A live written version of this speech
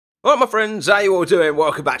Alright my friends, how you all doing?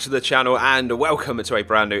 Welcome back to the channel and welcome to a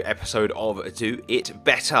brand new episode of Do It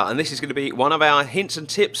Better. And this is going to be one of our hints and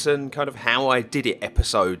tips and kind of how I did it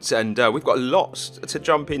episodes. And we've got lots to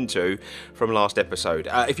jump into from last episode.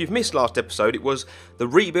 If you've missed last episode, it was the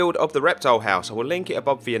rebuild of the reptile house. I will link it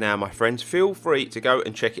above for you now, my friends. Feel free to go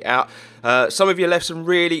and check it out. Some of you left some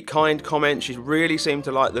really kind comments. You really seem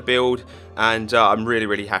to like the build. And I'm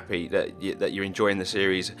really happy that you're enjoying the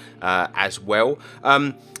series as well.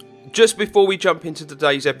 Just before we jump into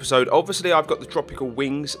today's episode, obviously I've got the Tropical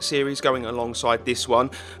Wings series going alongside this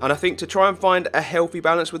one, and I think to try and find a healthy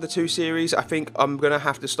balance with the two series, I think I'm going to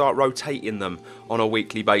have to start rotating them on a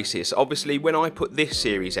weekly basis. Obviously, when I put this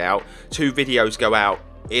series out, 2 videos go out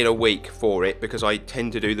in a week for it, because I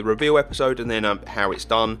tend to do the reveal episode and then how it's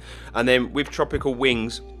done. And then with Tropical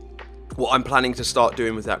Wings, what I'm planning to start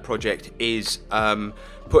doing with that project is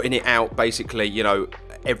putting it out basically, you know,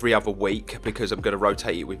 every other week, because I'm going to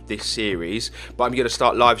rotate it with this series. But I'm going to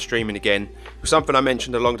start live streaming again. Something I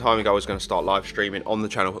mentioned a long time ago, I was going to start live streaming on the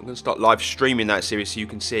channel. I'm going to start live streaming that series so you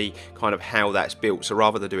can see kind of how that's built. So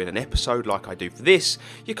rather than doing an episode like I do for this,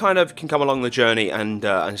 you kind of can come along the journey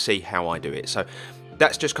and see how I do it. So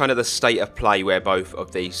that's just kind of the state of play where both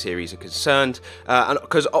of these series are concerned. And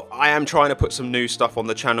because I am trying to put some new stuff on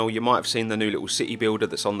the channel. You might have seen the new little city builder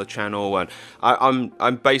that's on the channel, and I'm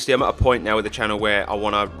at a point now with the channel where I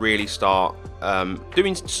want to really start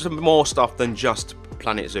doing some more stuff than just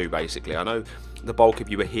Planet Zoo. Basically, I know the bulk of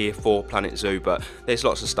you are here for Planet Zoo, but there's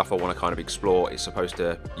lots of stuff I want to kind of explore. It's supposed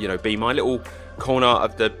to, you know, be my little corner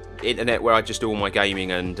of the internet where I just do all my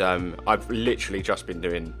gaming, and I've literally just been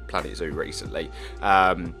doing Planet Zoo recently.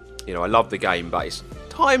 You know, I love the game, but it's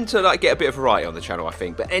time to like get a bit of variety on the channel, I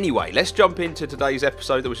think. But anyway, let's jump into today's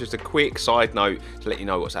episode. That was just a quick side note to let you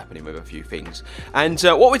know what's happening with a few things. And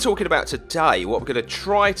what we're talking about today, what we're going to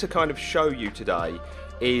try to kind of show you today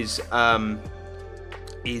is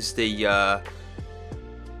the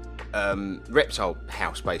reptile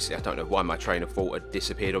house. Basically, I don't know why my train of thought had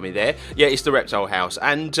disappeared on me there. Yeah, it's the reptile house,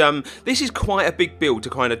 and this is quite a big build to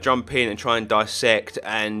kind of jump in and try and dissect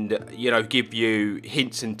and, you know, give you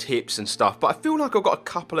hints and tips and stuff. But I feel like I've got a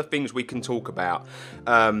couple of things we can talk about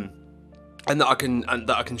and that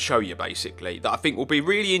I can show you, basically, that I think will be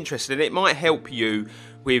really interesting. It might help you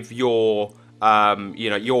with your you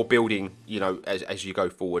know, your building, you know, as you go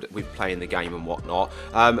forward with playing the game and whatnot.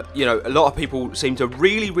 You know, a lot of people seem to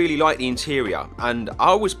really like the interior, and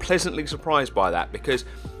I was pleasantly surprised by that, because,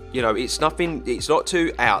 you know, it's not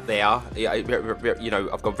too out there. You know,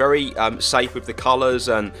 I've got very safe with the colours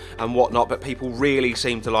and whatnot, but people really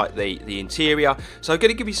seem to like the interior. So I'm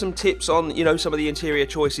going to give you some tips on, you know, some of the interior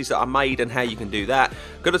choices that I made and how you can do that.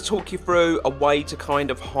 I'm going to talk you through a way to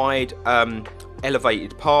kind of hide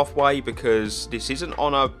elevated pathway, because this isn't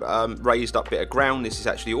on a raised up bit of ground. This is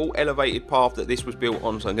actually all elevated path that this was built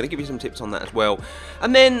on, so I'm going to give you some tips on that as well.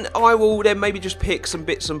 And then I will then maybe just pick some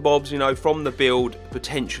bits and bobs, you know, from the build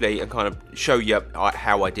potentially, and kind of show you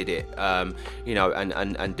how I did it, you know,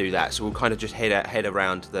 and do that. So we'll kind of just head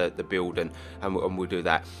around the build and we'll do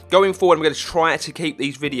that. Going forward, I'm going to try to keep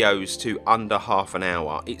these videos to under half an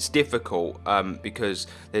hour. It's difficult because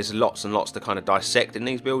there's lots and lots to kind of dissect in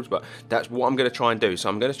these builds, but that's what I'm going to try and do. So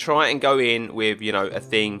I'm going to try and go in with, you know, a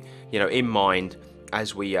thing, you know, in mind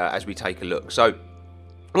as we take a look. So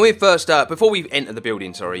when we first, before we enter the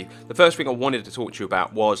building, sorry, the first thing I wanted to talk to you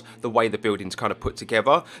about was the way the building's kind of put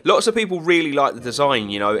together. Lots of people really like the design,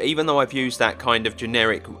 you know, even though I've used that kind of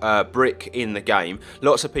generic brick in the game,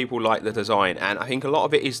 lots of people like the design, and I think a lot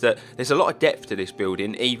of it is that there's a lot of depth to this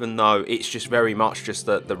building, even though it's just very much just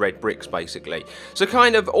the red bricks, basically. So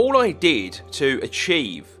kind of all I did to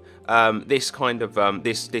achieve this kind of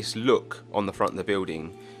this look on the front of the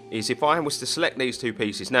building is, if I was to select these 2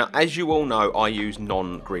 pieces. Now, as you all know, I use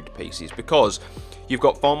non-grid pieces because you've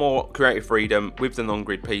got far more creative freedom with the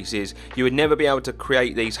non-grid pieces. You would never be able to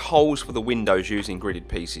create these holes for the windows using gridded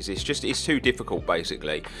pieces. It's too difficult,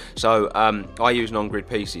 basically. So I use non-grid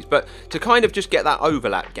pieces. But to kind of just get that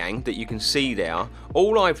overlap, gang, that you can see there,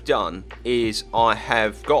 all I've done is I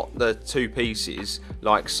have got the 2 pieces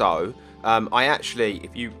like so. I actually,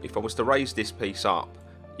 if I was to raise this piece up,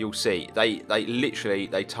 you'll see they literally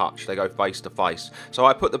touch, they go face to face. So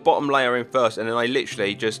I put the bottom layer in first, and then I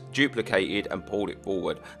literally just duplicated and pulled it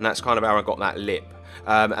forward, and that's kind of how I got that lip.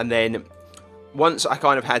 And then once I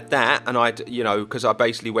kind of had that, and I'd, you know, because I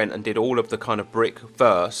basically went and did all of the kind of brick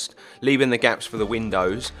first, leaving the gaps for the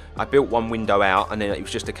windows. I built one window out, and then it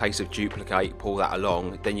was just a case of duplicate, pull that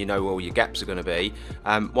along, then you know where all your gaps are going to be.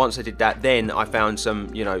 Once I did that, then I found some,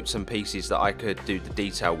 you know, some pieces that I could do the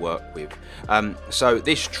detail work with. So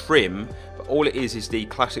this trim, all it is the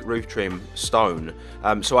classic roof trim stone.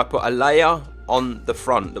 So I put a layer on the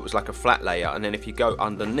front that was like a flat layer, and then if you go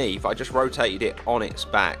underneath, I just rotated it on its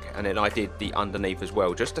back, and then I did the underneath as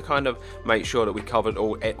well, just to kind of make sure that we covered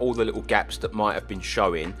all the little gaps that might have been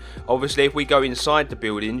showing. Obviously, if we go inside the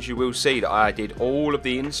buildings, you will see that I did all of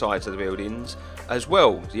the insides of the buildings as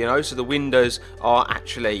well, you know, so the windows are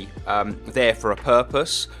actually there for a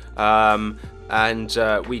purpose, and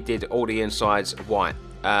we did all the insides white,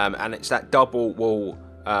 and it's that double wall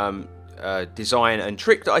design and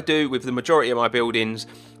trick that I do with the majority of my buildings,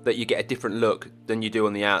 that you get a different look than you do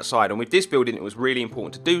on the outside. And with this building, it was really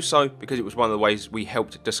important to do so, because it was one of the ways we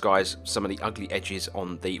helped disguise some of the ugly edges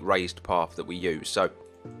on the raised path that we use. So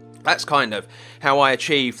that's kind of how I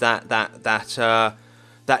achieve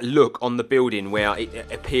that look on the building, where it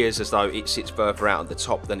appears as though it sits further out at the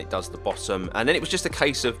top than it does the bottom. And then it was just a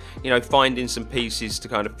case of, you know, finding some pieces to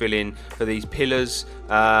kind of fill in for these pillars,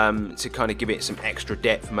 to kind of give it some extra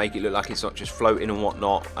depth, make it look like it's not just floating and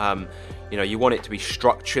whatnot. You know, you want it to be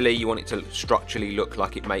structurally, you want it to structurally look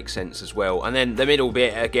like it makes sense as well. And then the middle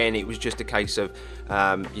bit, again, it was just a case of,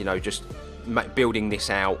 you know, just building this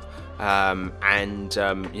out.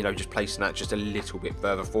 You know, just placing that just a little bit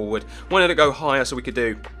further forward. Wanted to go higher so we could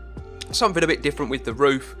do something a bit different with the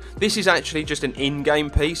roof. This is actually just an in-game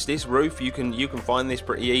piece, this roof. You can find this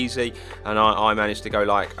pretty easy, and I managed to go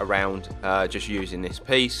like around just using this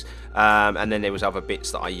piece, and then there was other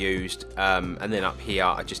bits that I used, and then up here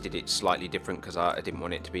I just did it slightly different because I didn't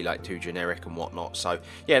want it to be like too generic and whatnot. So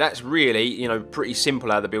yeah, that's really, you know, pretty simple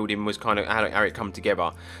how the building was kind of how it come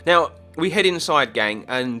together. Now we head inside, gang,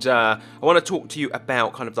 and I want to talk to you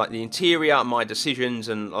about kind of like the interior, my decisions,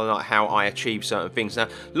 and like how I achieve certain things. Now,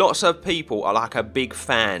 lots of people are like a big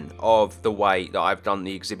fan of the way that I've done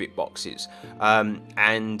the exhibit boxes,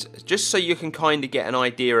 and just so you can kind of get an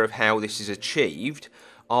idea of how this is achieved,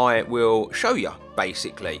 I will show you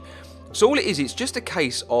basically. So all it is, it's just a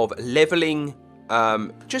case of leveling.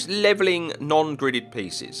 Just leveling non-gridded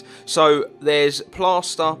pieces. So there's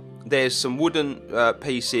plaster, there's some wooden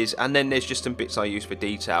pieces, and then there's just some bits I use for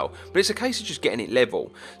detail. But it's a case of just getting it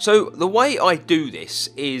level. So the way I do this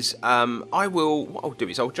is, what I'll do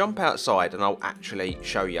is I'll jump outside and I'll actually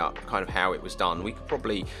show you kind of how it was done. We could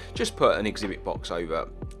probably just put an exhibit box over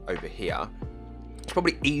here. It's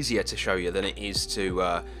probably easier to show you than it is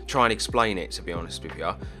to try and explain it, to be honest with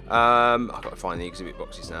you. I've got to find the exhibit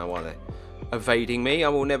boxes now while they're evading me, I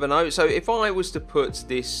will never know. So if I was to put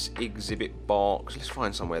this exhibit box, let's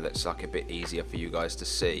find somewhere that's like a bit easier for you guys to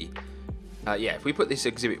see. Yeah, if we put this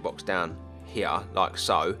exhibit box down here, like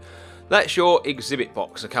so, that's your exhibit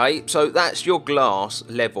box, okay? So that's your glass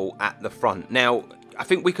level at the front. Now, I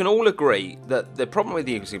think we can all agree that the problem with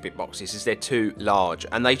the exhibit boxes is they're too large,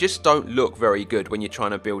 and they just don't look very good when you're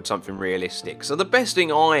trying to build something realistic. So the best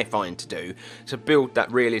thing I find to do to build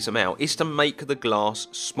that realism out is to make the glass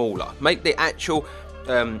smaller. Make the actual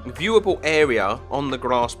viewable area on the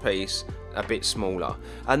glass piece a bit smaller.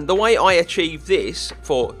 And the way I achieved this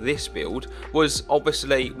for this build was,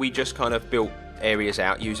 obviously, we just kind of built areas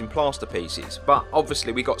out using plaster pieces, but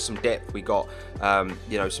obviously we got some depth, we got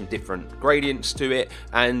you know, some different gradients to it,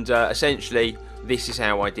 and essentially this is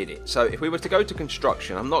how I did it. So if we were to go to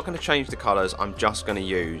construction, I'm not going to change the colors, I'm just going to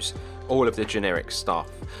use all of the generic stuff.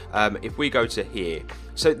 If we go to here,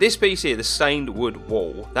 so this piece here, the stained wood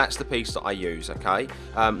wall, that's the piece that I use, okay?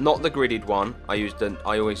 Not the gridded one. I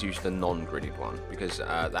always use the non-gridded one, because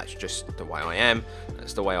that's just the way I am,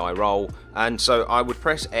 that's the way I roll. And so I would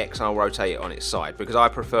press X and I'll rotate it on its side, because I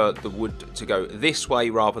prefer the wood to go this way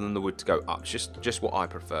rather than the wood to go up. It's just what I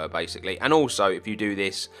prefer, basically. And also, if you do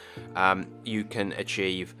this, you can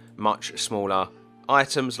achieve much smaller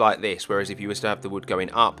items like this, whereas if you was to have the wood going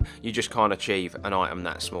up, you just can't achieve an item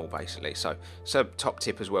that small, basically. So top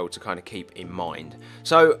tip as well to kind of keep in mind.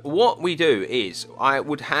 So what we do is, I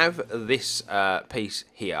would have this piece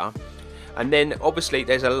here, and then obviously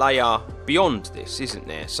there's a layer beyond this, isn't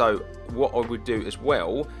there? So what I would do as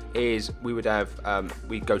well is we would have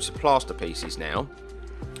we go to plaster pieces now.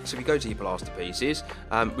 So if you go to your plaster pieces,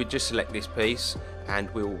 we just select this piece and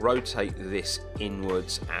we'll rotate this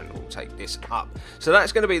inwards and we'll take this up. So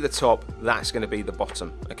that's going to be the top, that's going to be the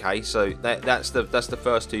bottom. Okay, so that's the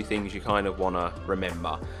first two things you kind of want to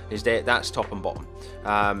remember, is that's top and bottom.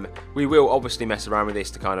 We will obviously mess around with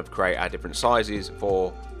this to kind of create our different sizes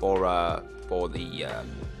for the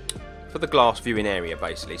glass viewing area,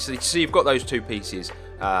 basically. So you've got those two pieces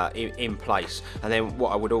in place, and then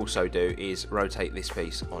what I would also do is rotate this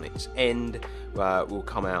piece on its end. We'll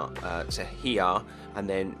come out to here, and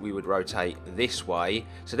then we would rotate this way.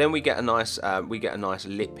 So then we get a nice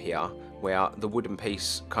lip here where the wooden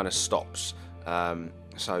piece kind of stops.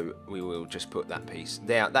 So we will just put that piece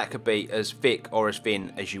there. That could be as thick or as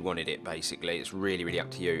thin as you wanted it, basically. It's really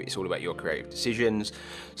up to you. It's all about your creative decisions.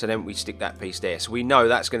 So then we stick that piece there. So we know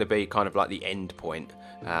that's going to be kind of like the end point.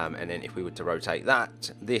 And then if we were to rotate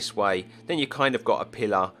that this way, then you kind of got a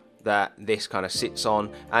pillar that this kind of sits on,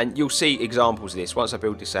 and you'll see examples of this. Once I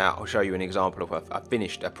build this out, I'll show you an example of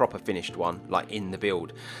a proper finished one, like in the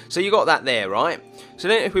build. So you got that there, right? So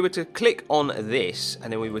then if we were to click on this,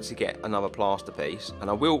 and then we were to get another plaster piece, and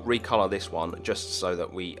I will recolor this one just so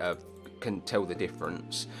that we can tell the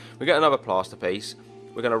difference. We get another plaster piece,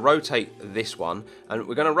 we're going to rotate this one, and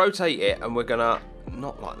we're going to rotate it, and we're going to,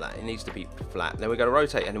 not like that, it needs to be flat. Then we're going to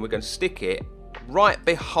rotate it, and then we're going to stick it right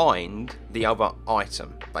behind the other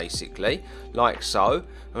item, basically, like so.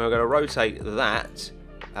 And we're going to rotate that.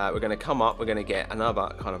 We're going to come up, we're going to get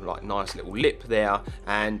another kind of like nice little lip there,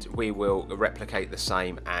 and we will replicate the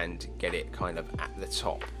same and get it kind of at the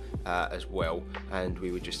top as well. And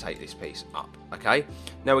we would just take this piece up. Okay,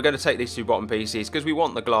 now we're going to take these two bottom pieces because we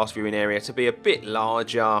want the glass viewing area to be a bit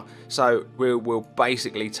larger, so we'll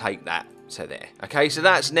basically take that to there. Okay, so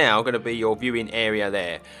that's now going to be your viewing area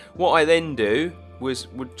there. What I then do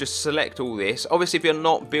would just select all this. Obviously, if you're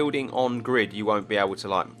not building on grid, you won't be able to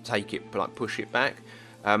like take it, like push it back.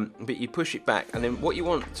 But you push it back, and then what you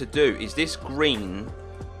want to do is this green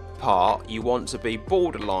part, you want to be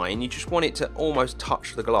borderline. You just want it to almost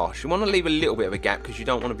touch the glass. You want to leave a little bit of a gap because you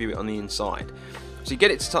don't want to view it on the inside. So you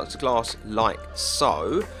get it to touch the glass like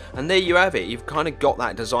so, and there you have it. You've kind of got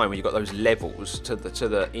that design where you've got those levels to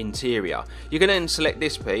the interior. You can then select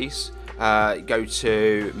this piece, go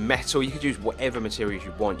to metal. You could use whatever materials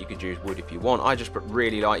you want. You could use wood if you want. I just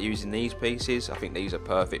really like using these pieces. I think these are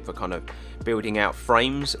perfect for kind of building out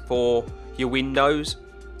frames for your windows.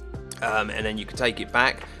 And then you can take it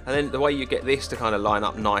back, and then the way you get this to kind of line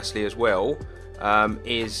up nicely as well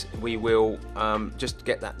is we will just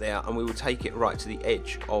get that there, and we will take it right to the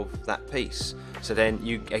edge of that piece. So then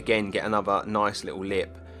you again get another nice little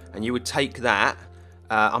lip, and you would take that.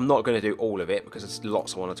 I'm not going to do all of it because there's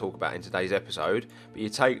lots I want to talk about in today's episode, but you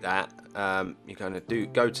take that, you're going to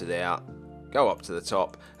go to there, go up to the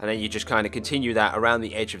top, and then you just kind of continue that around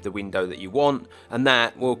the edge of the window that you want, and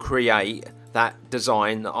that will create that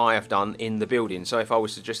design that I have done in the building. So if I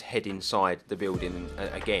was to just head inside the building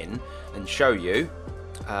again and show you,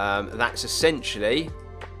 that's essentially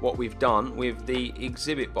what we've done with the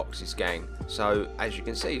exhibit boxes, gang. So as you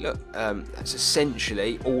can see, look, that's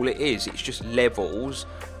essentially all it is. It's just levels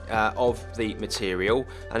of the material,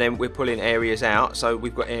 and then we're pulling areas out. So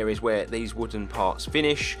we've got areas where these wooden parts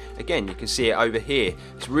finish. Again, you can see it over here.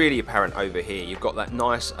 It's really apparent over here. You've got that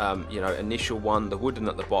nice initial one, the wooden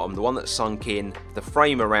at the bottom, the one that's sunk in, the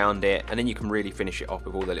frame around it, and then you can really finish it off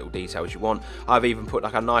with all the little details you want. I've even put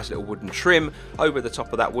like a nice little wooden trim over the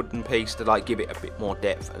top of that wooden piece to like give it a bit more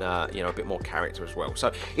depth and a bit more character as well.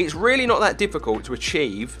 So it's really not that difficult to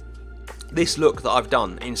achieve this look that I've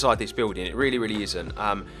done inside this building. It really isn't.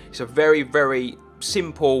 It's a very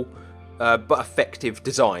simple but effective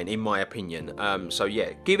design, in my opinion. So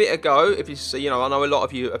yeah, give it a go. If I know a lot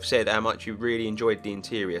of you have said how much you really enjoyed the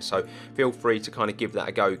interior, so feel free to kind of give that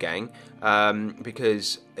a go, gang,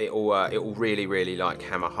 because it will really like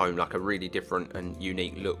hammer home like a really different and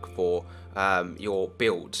unique look for your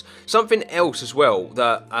builds. Something else as well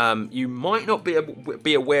that you might not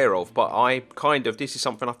be aware of, but this is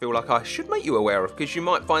something I feel like I should make you aware of, because you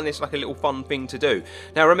might find this like a little fun thing to do.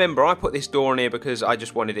 Now remember, I put this door in here because I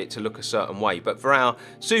just wanted it to look a certain way, but for our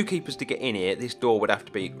zookeepers to get in here, this door would have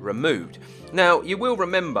to be removed. Now you will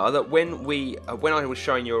remember that when I was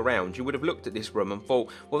showing you around, you would have looked at this room and thought,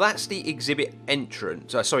 well, that's the exhibit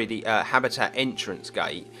entrance, the habitat entrance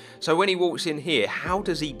gate. So when he walks in here, how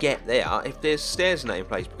does he get there if there's stairs in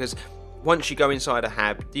place? Because once you go inside a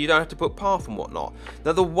hab, you don't have to put path and whatnot.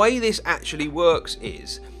 Now the way this actually works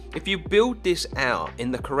is, if you build this out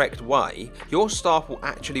in the correct way, your staff will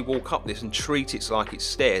actually walk up this and treat it like it's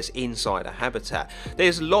stairs inside a habitat.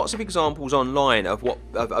 There's lots of examples online of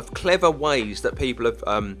clever ways that people have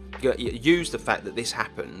used the fact that this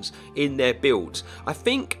happens in their builds. I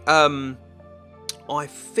think, oh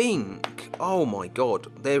my god,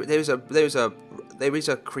 there is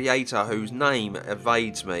a creator whose name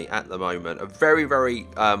evades me at the moment, a very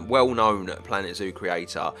well-known Planet Zoo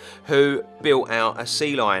creator, who built out a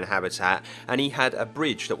sea lion habitat, and he had a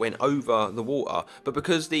bridge that went over the water, but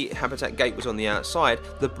because the habitat gate was on the outside,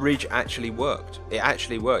 the bridge actually worked. It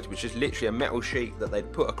actually worked. It was just literally a metal sheet that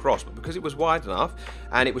they'd put across, but because it was wide enough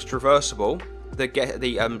and it was traversable, the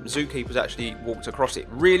zookeepers actually walked across it.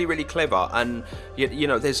 Really clever. And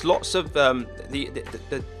there's lots of the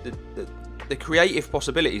the creative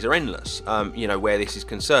possibilities are endless, you know, where this is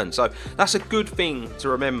concerned. So that's a good thing to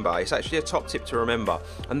remember. It's actually a top tip to remember.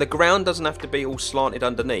 And the ground doesn't have to be all slanted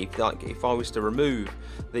underneath. Like if I was to remove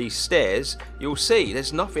these stairs, you'll see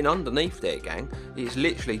there's nothing underneath there, gang. It's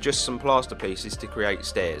literally just some plaster pieces to create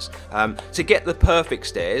stairs. To get the perfect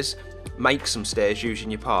stairs, make some stairs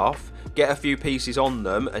using your path, get a few pieces on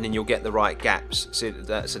them, and then you'll get the right gaps, so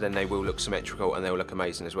then they will look symmetrical and they'll look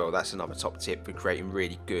amazing as well. That's another top tip for creating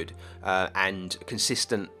really good and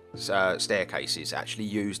consistent staircases. Actually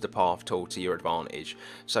use the path tool to your advantage.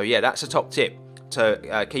 So yeah, that's a top tip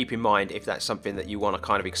to keep in mind if that's something that you want to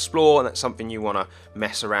kind of explore and that's something you want to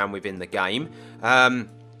mess around with in the game.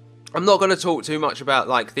 I'm not going to talk too much about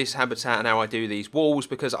like this habitat and how I do these walls,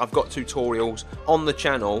 because I've got tutorials on the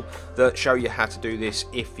channel that show you how to do this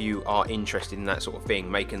if you are interested in that sort of thing,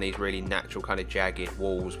 making these really natural kind of jagged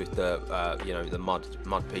walls with the you know, the mud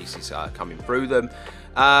pieces coming through them.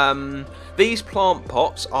 These plant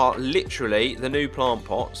pots are literally the new plant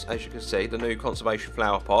pots, as you can see, the new conservation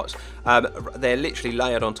flower pots. They're literally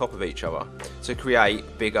layered on top of each other to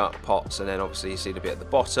create bigger pots, and then obviously you see the bit at the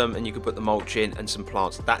bottom, and you can put the mulch in and some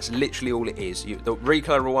plants. That's literally all it is. The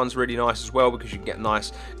recolorable one's really nice as well, because you can get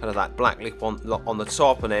nice kind of that black lip on the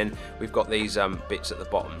top, and then we've got these bits at the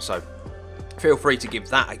bottom. So feel free to give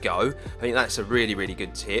that a go. I think that's a really, really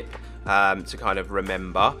good tip to kind of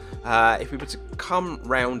remember. If we were to come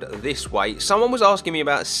round this way, someone was asking me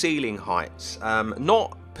about ceiling heights,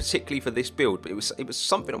 not particularly for this build, but it was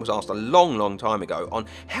something that was asked a long time ago on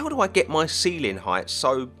how do I get my ceiling height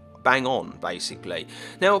so bang on, basically.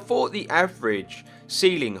 Now for the average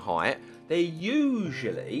ceiling height, they're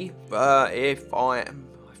usually, if my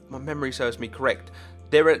memory serves me correct,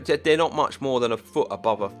 they're not much more than a foot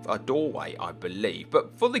above a doorway, I believe.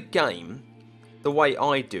 But for the game, the way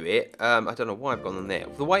I do it, I don't know why I've gone on there.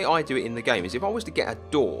 The way I do it in the game is if I was to get a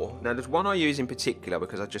door, now there's one I use in particular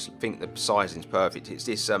because I just think the sizing's perfect. It's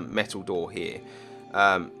this metal door here.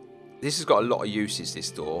 This has got a lot of uses, this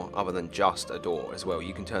door, other than just a door as well.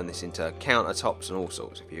 You can turn this into countertops and all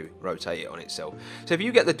sorts if you rotate it on itself. So if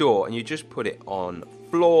you get the door and you just put it on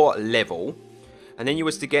floor level, and then you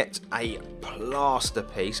was to get a plaster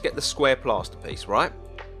piece, get the square plaster piece, right?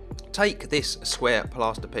 Take this square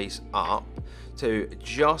plaster piece up to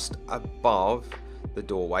just above the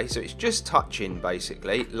doorway, so it's just touching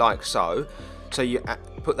basically, like so. So you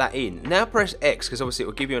put that in. Now press X, because obviously it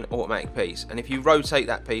will give you an automatic piece, and if you rotate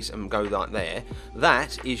that piece and go like there,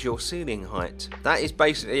 that is your ceiling height. That is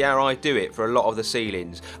basically how I do it for a lot of the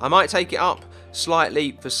ceilings. I might take it up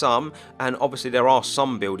slightly for some, and obviously there are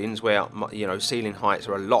some buildings where, you know, ceiling heights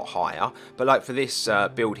are a lot higher, but like for this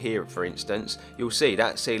build here, for instance, you'll see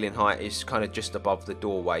that ceiling height is kind of just above the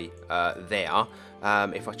doorway there.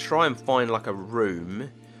 If I try and find like a room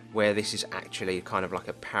where this is actually kind of like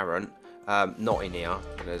apparent, not in here,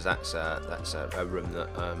 because that's a room that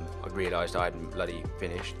I realised I hadn't bloody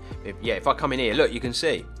finished. If I come in here, look, you can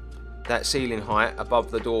see that ceiling height above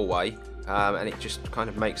the doorway, and it just kind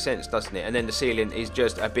of makes sense, doesn't it? And then the ceiling is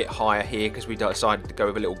just a bit higher here because we decided to go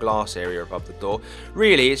with a little glass area above the door.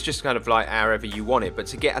 Really, it's just kind of like however you want it, but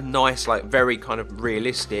to get a nice, like very kind of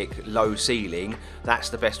realistic low ceiling, that's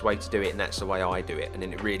the best way to do it, and that's the way I do it. And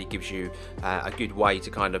then it really gives you a good way to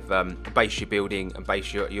kind of base your building and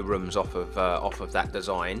base your rooms off of that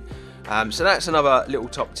design. So that's another little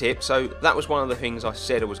top tip. So that was one of the things I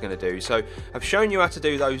said I was going to do. So I've shown you how to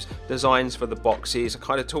do those designs for the boxes. I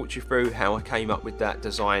kind of talked you through how I came up with that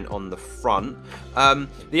design on the front.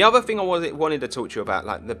 The other thing I wanted to talk to you about,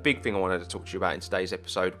 like the big thing I wanted to talk to you about in today's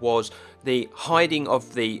episode, was the hiding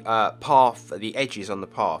of the path, the edges on the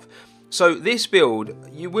path. So this build,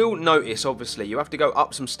 you will notice, obviously, you have to go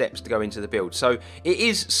up some steps to go into the build. So it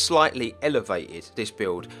is slightly elevated, this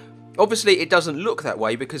build. Obviously, it doesn't look that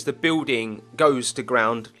way because the building goes to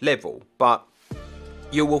ground level, but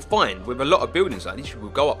you will find with a lot of buildings like this, you will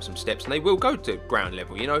go up some steps and they will go to ground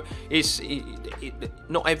level. You know,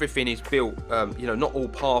 not everything is built, you know, not all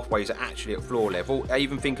pathways are actually at floor level. I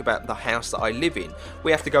even think about the house that I live in.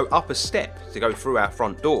 We have to go up a step to go through our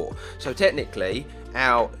front door. So technically,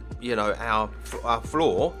 our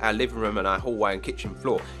floor, our living room and our hallway and kitchen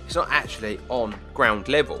floor, it's not actually on ground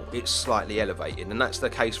level, it's slightly elevated, and that's the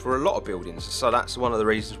case for a lot of buildings. So that's one of the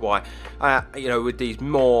reasons why, you know, with these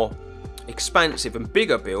more expansive and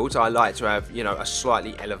bigger builds, I like to have, you know, a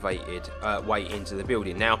slightly elevated way into the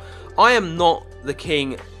building. Now, I am not the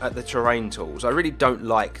king at the terrain tools. I really don't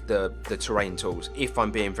like the terrain tools, if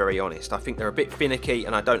I'm being very honest. I think they're a bit finicky,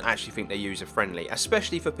 and I don't actually think they're user friendly,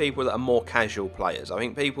 especially for people that are more casual players. I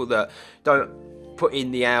think people that don't put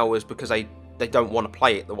in the hours because they they don't want to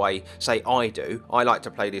play it the way, say, I do. I like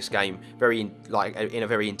to play this game in a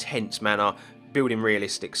very intense manner, building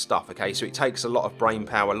realistic stuff, okay? So it takes a lot of brain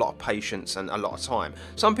power, a lot of patience, and a lot of time.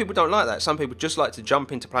 Some people don't like that. Some people just like to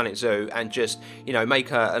jump into Planet Zoo and just, you know,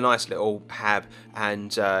 make a nice little hab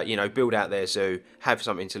and, you know, build out their zoo, have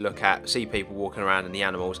something to look at, see people walking around and the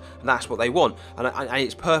animals, and that's what they want. And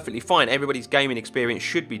it's perfectly fine. Everybody's gaming experience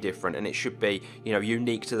should be different, and it should be, you know,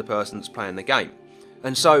 unique to the person that's playing the game.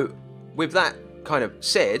 And so, with that kind of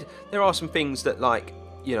said, there are some things that, like,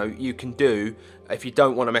 you know, you can do if you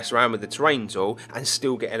don't want to mess around with the terrain tool and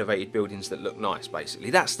still get elevated buildings that look nice, basically.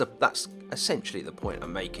 That's essentially the point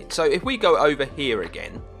I'm making. So if we go over here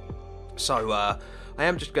again, so I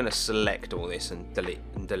am just going to select all this and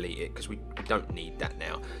delete it, because we don't need that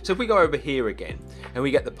now. So if we go over here again and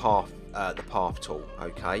we get the path tool,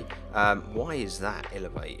 okay, why is that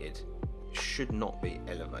elevated? It should not be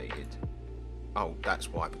elevated. Oh, that's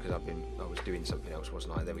why, because I was doing something else,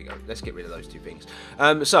 wasn't I? There we go. Let's get rid of those two things.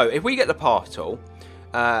 So if we get the path tool,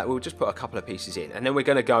 we'll just put a couple of pieces in, and then we're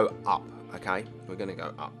going to go up, okay? We're going to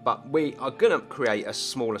go up, but we are going to create a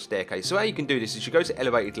smaller staircase. So how you can do this is you go to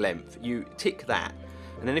elevated length, you tick that,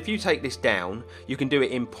 and then if you take this down, you can do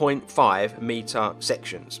it in 0.5 meter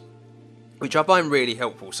sections, which I find really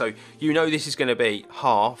helpful. So you know this is going to be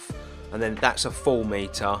half, and then that's a full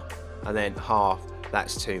meter, and then half,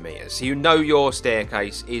 that's 2 meters. So you know your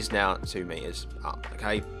staircase is now 2 meters up,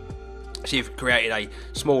 okay? So you've created a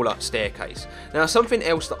smaller staircase. Now, something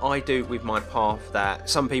else that I do with my path that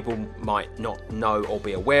some people might not know or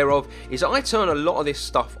be aware of is I turn a lot of this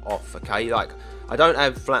stuff off, okay? Like, I don't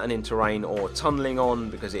have flattening terrain or tunneling on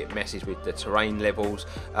because it messes with the terrain levels.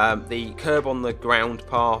 The curb on the ground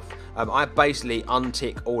path, I basically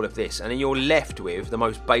untick all of this, and then you're left with the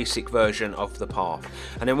most basic version of the path.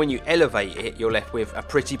 And then when you elevate it, you're left with a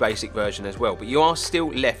pretty basic version as well. But you are still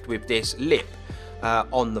left with this lip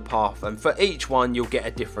on the path, and for each one you'll get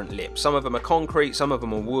a different lip. Some of them are concrete, some of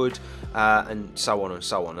them are wood, and so on and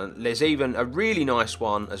so on. And there's even a really nice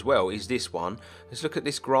one as well, is this one. Let's look at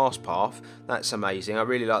this grass path. That's amazing. I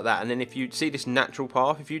really like that. And then if you see this natural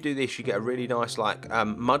path, if you do this, you get a really nice, like,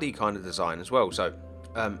 muddy kind of design as well. So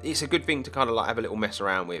it's a good thing to kind of like have a little mess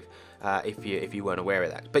around with if you weren't aware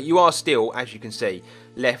of that. But you are still, as you can see,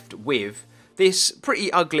 left with this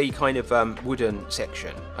pretty ugly kind of wooden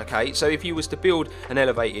section, okay? So if you was to build an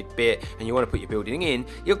elevated bit and you want to put your building in,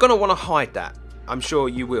 you're going to want to hide that. I'm sure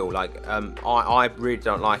you will. Like, I really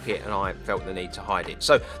don't like it, and I felt the need to hide it.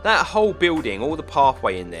 So that whole building, all the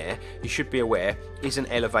pathway in there, you should be aware, is an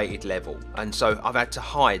elevated level. And so I've had to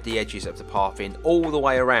hide the edges of the path in all the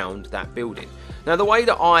way around that building. Now, the way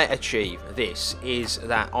that I achieve this is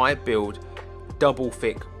that I build double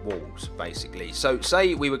thick walls, basically. So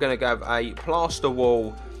say we were going to have a plaster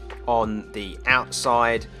wall on the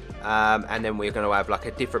outside, and then we're going to have like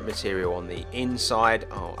a different material on the inside.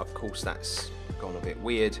 Oh, of course, that's gone a bit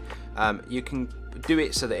weird. You can do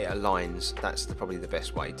it so that it aligns. That's probably the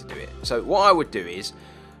best way to do it. So what I would do is,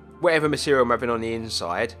 whatever material I'm having on the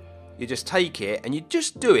inside, you just take it and you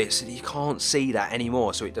just do it so that you can't see that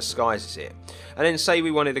anymore, so it disguises it. And then say we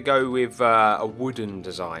wanted to go with a wooden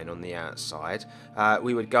design on the outside,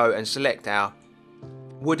 we would go and select our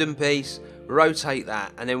wooden piece, rotate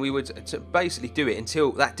that, and then we would basically do it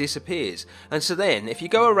until that disappears. And so then if you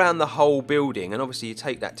go around the whole building, and obviously you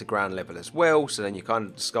take that to ground level as well, so then you kind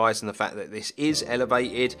of disguise in the fact that this is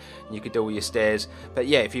elevated and you could do all your stairs. But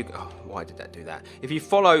yeah, if you why did that do that? If you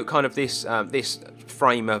follow kind of this this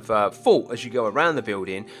frame of thought as you go around the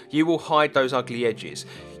building, you will hide those ugly edges.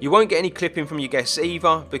 You won't get any clipping from your guests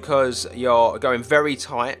either, because you're going very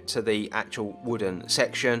tight to the actual wooden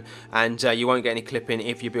section, and you won't get any clipping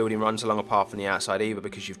if your building runs along a path on the outside either,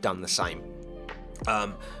 because you've done the same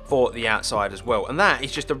for the outside as well. And that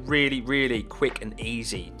is just a really, really quick and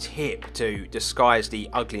easy tip to disguise the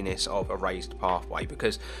ugliness of a raised pathway,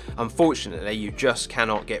 because unfortunately you just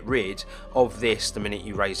cannot get rid of this the minute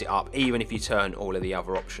you raise it up, even if you turn all of the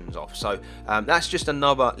other options off. So that's just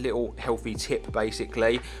another little healthy tip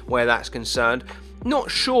basically where that's concerned.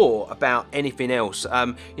 Not sure about anything else.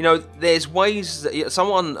 You know, there's ways that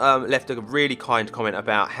someone left a really kind comment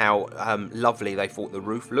about how lovely they thought the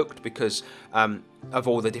roof looked because of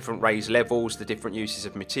all the different raised levels, the different uses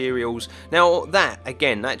of materials. Now that,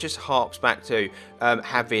 again, that just harps back to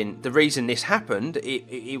having, the reason this happened,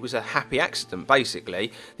 it was a happy accident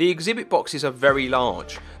basically. The exhibit boxes are very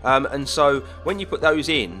large, and so when you put those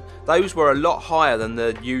in, those were a lot higher than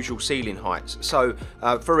the usual ceiling heights. So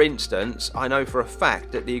for instance, I know for a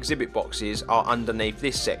fact that the exhibit boxes are underneath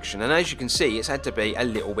this section, and as you can see, it's had to be a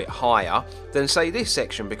little bit higher than say this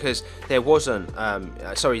section, because there wasn't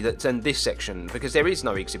than this section, because because there is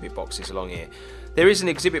no exhibit boxes along here. There is an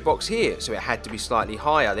exhibit box here, so it had to be slightly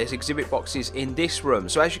higher. There's exhibit boxes in this room.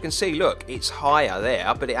 So as you can see, look, it's higher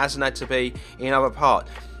there, but it hasn't had to be in other part.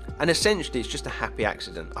 And essentially, it's just a happy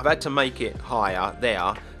accident. I've had to make it higher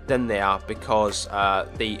there than there because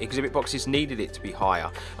the exhibit boxes needed it to be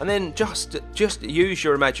higher. And then just use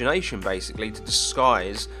your imagination, basically, to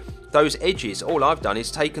disguise those edges. All I've done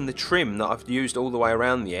is taken the trim that I've used all the way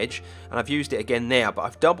around the edge, and I've used it again there, but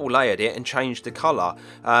I've double layered it and changed the colour.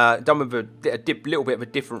 Done with a little bit of a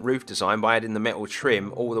different roof design by adding the metal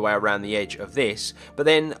trim all the way around the edge of this, but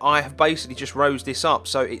then I have basically just rose this up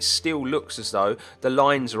so it still looks as though the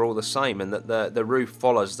lines are all the same and that the roof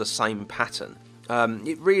follows the same pattern.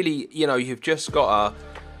 It really, you know, you've just got to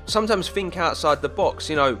sometimes think outside the box.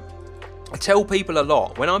 You know, I tell people a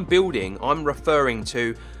lot, when I'm building, I'm referring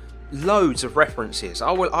to loads of references.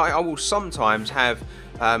 I will sometimes have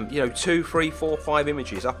you know, 2, 3, 4, 5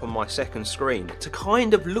 images up on my second screen to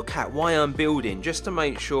kind of look at why I'm building, just to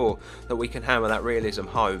make sure that we can hammer that realism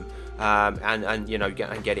home, and you know,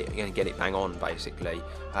 get it bang on, basically.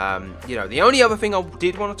 You know, the only other thing I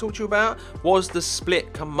did want to talk to you about was the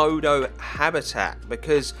split Komodo habitat,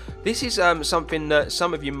 because this is something that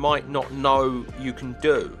some of you might not know you can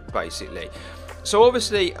do, basically. So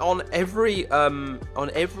obviously on every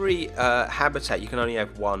habitat you can only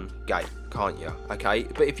have one gate, can't you? Okay,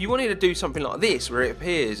 but if you wanted to do something like this where it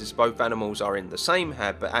appears as both animals are in the same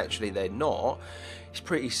hab but actually they're not, it's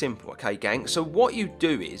pretty simple, okay gang? So what you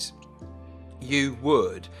do is you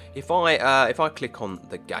would, if I click on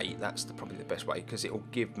the gate, that's probably the best way, because it will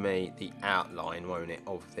give me the outline, won't it,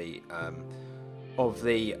 of the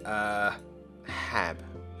hab.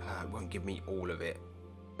 It won't give me all of it.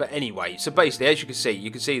 But anyway, so basically, as you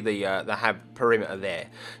can see the hab perimeter there.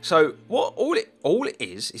 So what all it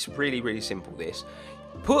is really simple. This,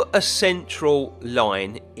 put a central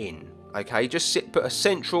line in. Okay, just put a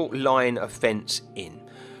central line of fence in.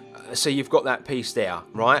 So you've got that piece there,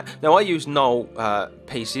 right? Now I use null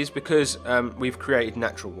pieces because we've created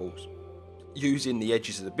natural walls using the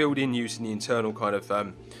edges of the building, using the internal kind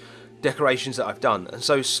of decorations that I've done. And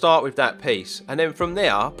so start with that piece, and then from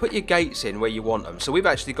there put your gates in where you want them. So we've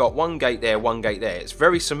actually got one gate there, one gate there. It's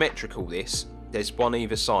very symmetrical, this. There's one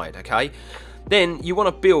either side, okay? Then you want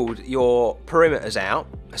to build your perimeters out.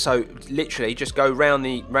 So literally just go round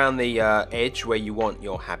the edge where you want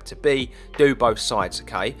your hab to be, do both sides,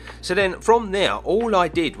 okay? So then from there, all I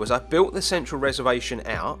did was I built the central reservation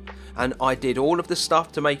out, and I did all of the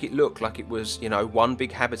stuff to make it look like it was, you know, one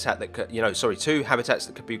big habitat that could, you know, sorry, 2 habitats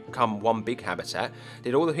that could become one big habitat.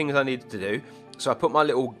 Did all the things I needed to do. So I put my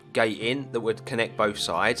little gate in that would connect both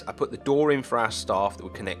sides. I put the door in for our staff that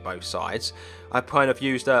would connect both sides. I kind of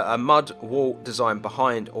used a mud wall design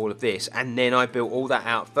behind all of this, and then I built all that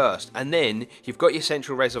out first. And then you've got your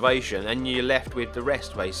central reservation and you're left with the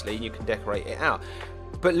rest, basically, and you can decorate it out.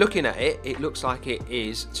 But looking at it, it looks like it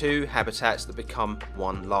is 2 habitats that become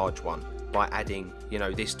one large one by adding, you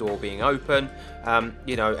know, this door being open,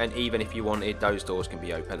 you know, and even if you wanted, those doors can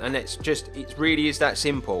be open. And it really is that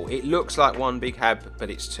simple. It looks like one big hab,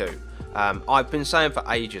 but it's 2. I've been saying for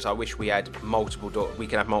ages, I wish we had multiple doors. We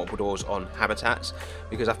can have multiple doors on habitats,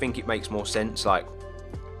 because I think it makes more sense. Like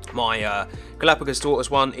my Galapagos tortoise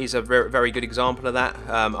one is a very good example of that.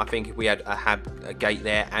 I think if we had a gate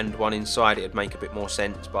there and one inside, it'd make a bit more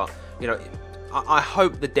sense. But you know, I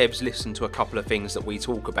hope the devs listen to a couple of things that we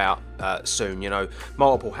talk about soon. You know,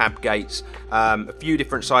 multiple hab gates, a few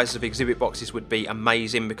different sizes of exhibit boxes would be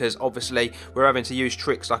amazing, because obviously we're having to use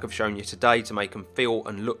tricks like I've shown you today to make them feel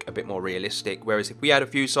and look a bit more realistic, whereas if we had a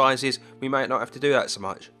few sizes, we might not have to do that so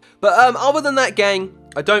much. But other than that, gang,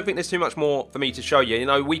 I don't think there's too much more for me to show you. You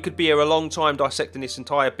know, we could be here a long time dissecting this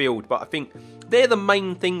entire build, but I think they're the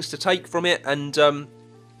main things to take from it, and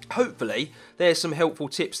hopefully there's some helpful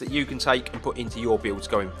tips that you can take and put into your builds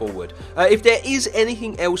going forward. If there is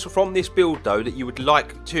anything else from this build though that you would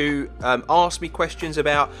like to ask me questions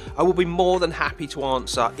about, I will be more than happy to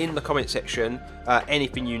answer in the comment section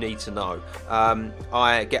anything you need to know.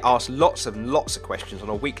 I get asked lots of questions on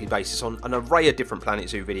a weekly basis on an array of different Planet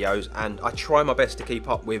Zoo videos, and I try my best to keep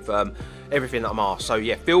up with everything that I'm asked. So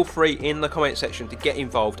yeah, feel free in the comment section to get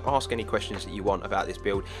involved, ask any questions that you want about this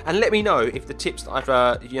build, and let me know if the tips that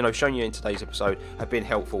I've you know, shown you in today's episode have been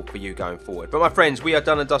helpful for you going forward. But my friends, we are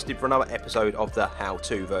done and dusted for another episode of the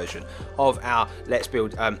how-to version of our Let's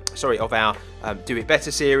Build, of our Do It Better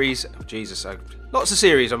series. Oh, Jesus, lots of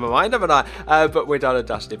series on my mind, haven't I? But we're done and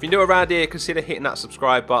dusted. If you're new around here, consider hitting that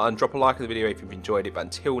subscribe button, drop a like on the video if you've enjoyed it. But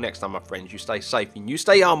until next time, my friends, you stay safe and you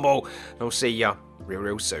stay humble, and I'll see you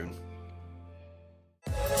real soon.